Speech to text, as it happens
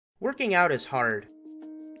Working out is hard.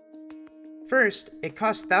 First, it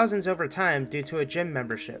costs thousands over time due to a gym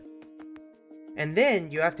membership. And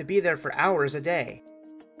then you have to be there for hours a day.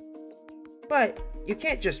 But you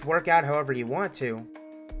can't just work out however you want to.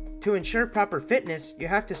 To ensure proper fitness, you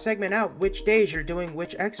have to segment out which days you're doing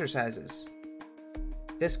which exercises.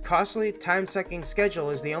 This costly, time-sucking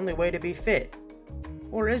schedule is the only way to be fit.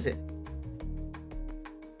 Or is it?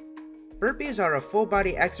 Burpees are a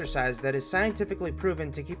full-body exercise that is scientifically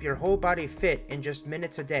proven to keep your whole body fit in just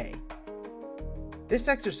minutes a day. This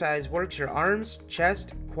exercise works your arms,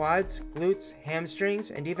 chest, quads, glutes,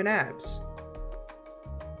 hamstrings, and even abs.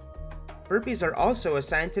 Burpees are also a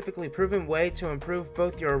scientifically proven way to improve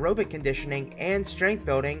both your aerobic conditioning and strength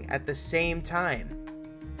building at the same time.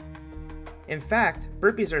 In fact,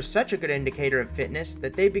 burpees are such a good indicator of fitness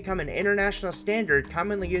that they've become an international standard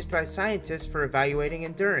commonly used by scientists for evaluating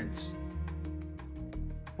endurance.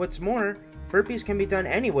 What's more, burpees can be done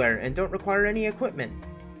anywhere and don't require any equipment.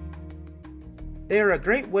 They are a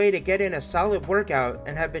great way to get in a solid workout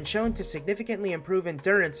and have been shown to significantly improve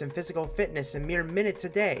endurance and physical fitness in mere minutes a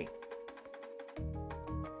day.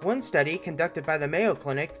 One study conducted by the Mayo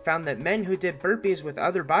Clinic found that men who did burpees with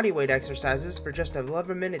other bodyweight exercises for just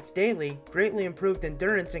 11 minutes daily greatly improved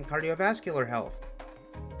endurance and cardiovascular health.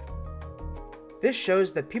 This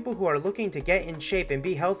shows that people who are looking to get in shape and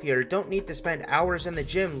be healthier don't need to spend hours in the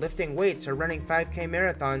gym lifting weights or running 5K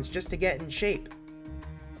marathons just to get in shape.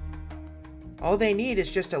 All they need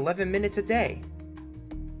is just 11 minutes a day.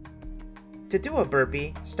 To do a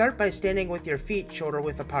burpee, start by standing with your feet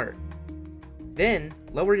shoulder-width apart. Then,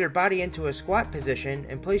 lower your body into a squat position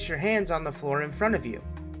and place your hands on the floor in front of you.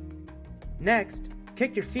 Next,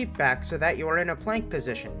 kick your feet back so that you are in a plank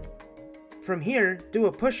position. From here, do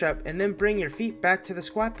a push-up and then bring your feet back to the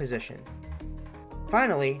squat position.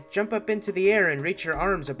 Finally, jump up into the air and reach your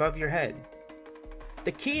arms above your head.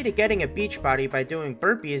 The key to getting a beach body by doing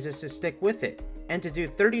burpees is to stick with it, and to do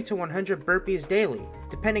 30 to 100 burpees daily,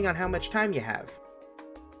 depending on how much time you have.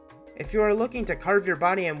 If you are looking to carve your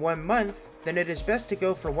body in 1 month, then it is best to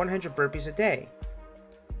go for 100 burpees a day.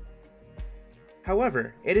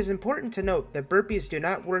 However, it is important to note that burpees do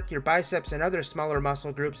not work your biceps and other smaller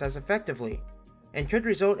muscle groups as effectively, and could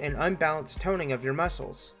result in unbalanced toning of your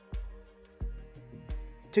muscles.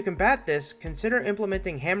 To combat this, consider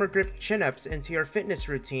implementing hammer grip chin-ups into your fitness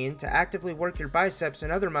routine to actively work your biceps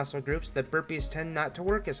and other muscle groups that burpees tend not to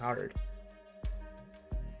work as hard.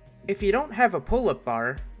 If you don't have a pull-up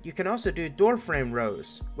bar, you can also do door frame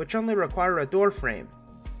rows, which only require a door frame,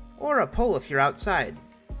 or a pole if you're outside.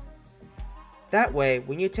 That way,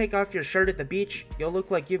 when you take off your shirt at the beach, you'll look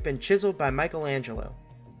like you've been chiseled by Michelangelo.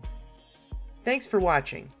 Thanks for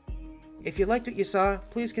watching. If you liked what you saw,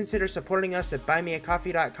 please consider supporting us at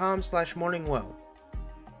buymeacoffee.com/morningwoah.